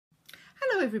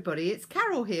Hello everybody, it's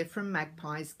Carol here from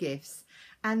Magpies Gifts,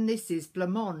 and this is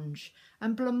Blancmange.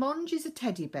 And Blancmange is a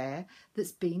teddy bear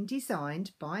that's been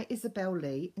designed by Isabelle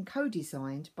and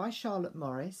co-designed by Charlotte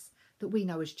Morris, that we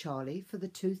know as Charlie, for the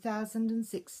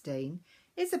 2016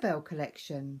 Isabelle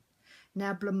collection.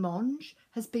 Now Blancmange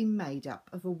has been made up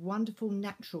of a wonderful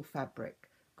natural fabric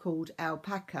called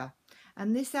alpaca,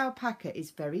 and this alpaca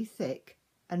is very thick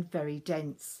and very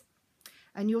dense,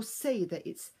 and you'll see that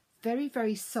it's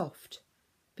very soft,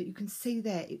 but you can see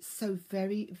there it's so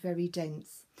very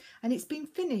dense, and it's been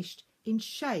finished in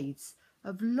shades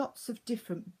of lots of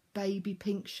different baby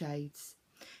pink shades.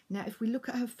 Now if we look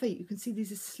at her feet, you can see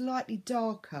these are slightly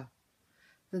darker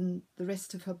than the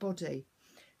rest of her body,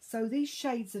 so these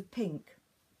shades of pink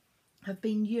have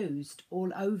been used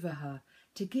all over her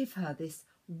to give her this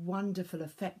wonderful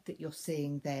effect that you're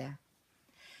seeing there.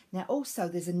 Now also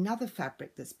there's another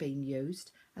fabric that's been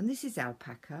used, and this is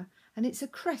alpaca, and it's a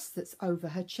crest that's over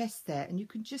her chest there, and you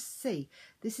can just see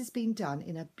this has been done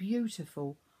in a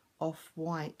beautiful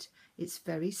off-white. It's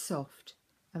very soft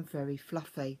and very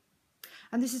fluffy,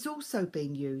 and this has also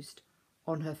been used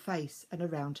on her face and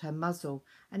around her muzzle,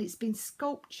 and it's been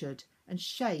sculptured and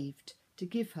shaved to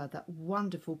give her that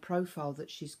wonderful profile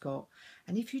that she's got.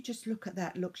 And if you just look at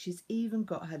that, look, she's even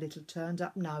got her little turned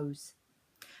up nose,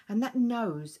 and that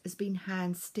nose has been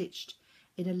hand stitched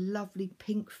in a lovely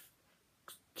pink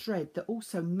thread that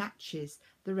also matches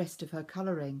the rest of her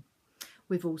colouring.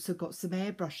 We've also got some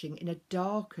airbrushing in a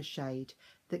darker shade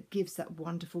that gives that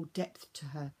wonderful depth to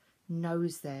her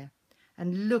nose there.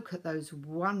 And look at those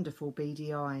wonderful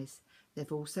beady eyes.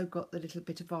 They've also got the little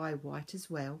bit of eye white as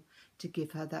well to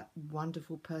give her that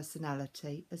wonderful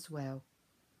personality as well.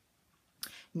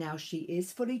 Now she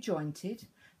is fully jointed.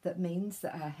 That means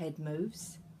that her head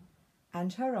moves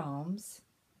and her arms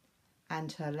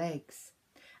and her legs.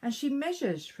 And she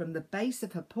measures from the base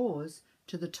of her paws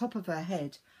to the top of her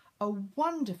head a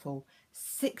wonderful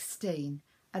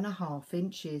 16.5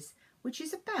 inches, which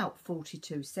is about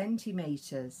 42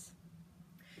 centimetres.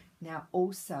 Now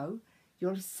also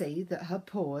you'll see that her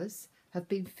paws have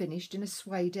been finished in a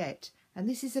suedette, and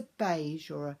this is a beige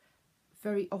or a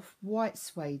very off-white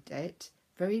suedette,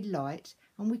 very light,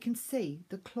 and we can see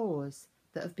the claws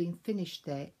that have been finished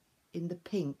there in the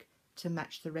pink to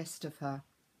match the rest of her.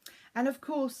 And of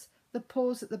course the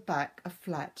paws at the back are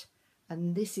flat,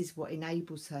 and this is what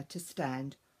enables her to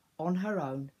stand on her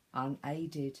own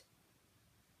unaided.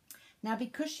 Now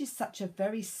because she's such a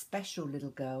very special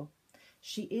little girl,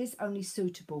 she is only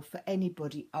suitable for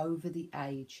anybody over the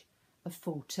age of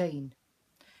 14.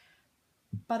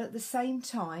 But at the same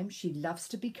time she loves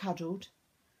to be cuddled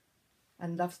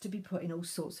and loves to be put in all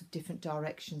sorts of different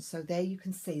directions. So there you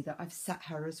can see that I've sat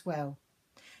her as well.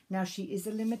 Now she is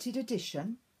a limited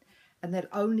edition, and there'll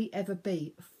only ever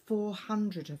be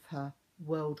 400 of her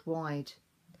worldwide.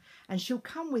 And she'll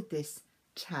come with this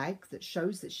tag that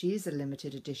shows that she is a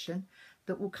limited edition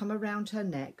that will come around her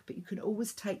neck, but you can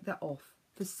always take that off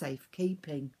for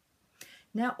safekeeping.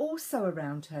 Now also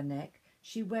around her neck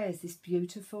she wears this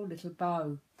beautiful little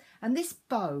bow, and this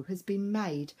bow has been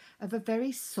made of a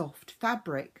very soft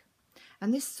fabric,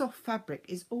 and this soft fabric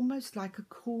is almost like a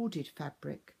corded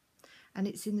fabric, and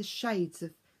it's in the shades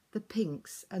of the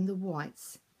pinks and the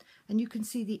whites, and you can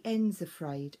see the ends are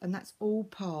frayed, and that's all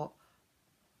part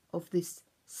of this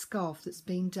scarf that's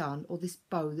been done, or this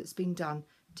bow that's been done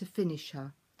to finish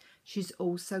her. She's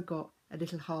also got a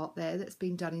little heart there that's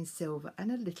been done in silver,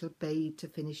 and a little bead to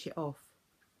finish it off.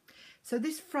 So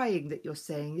this fraying that you're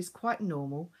seeing is quite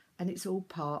normal, and it's all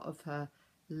part of her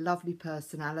lovely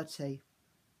personality.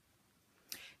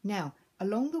 Now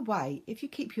along the way, if you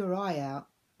keep your eye out,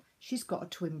 she's got a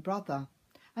twin brother,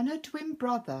 and her twin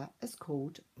brother is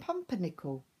called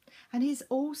Pumpernickel, and he's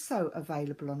also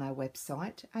available on our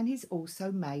website, and he's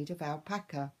also made of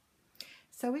alpaca.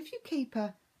 So if you keep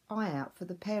an eye out for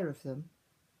the pair of them,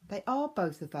 they are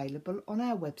both available on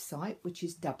our website, which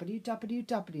is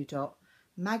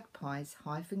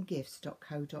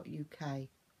www.magpies-gifts.co.uk.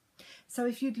 So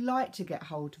if you'd like to get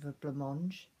hold of a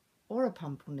Blancmange or a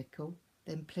Pumpernickel,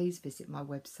 then please visit my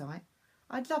website.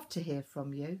 I'd love to hear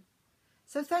from you.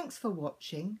 So thanks for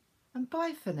watching, and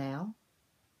bye for now.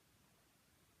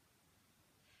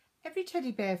 Every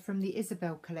teddy bear from the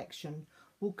Isabelle collection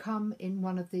will come in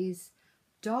one of these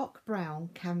dark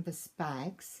brown canvas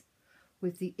bags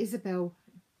with the Isabelle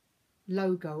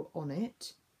logo on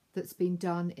it that's been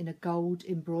done in a gold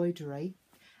embroidery,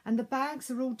 and the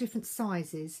bags are all different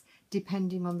sizes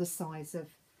depending on the size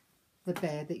of the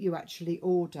bear that you actually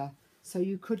order. So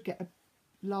you could get a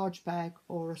large bag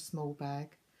or a small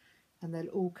bag, and they'll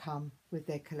all come with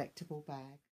their collectible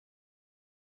bag.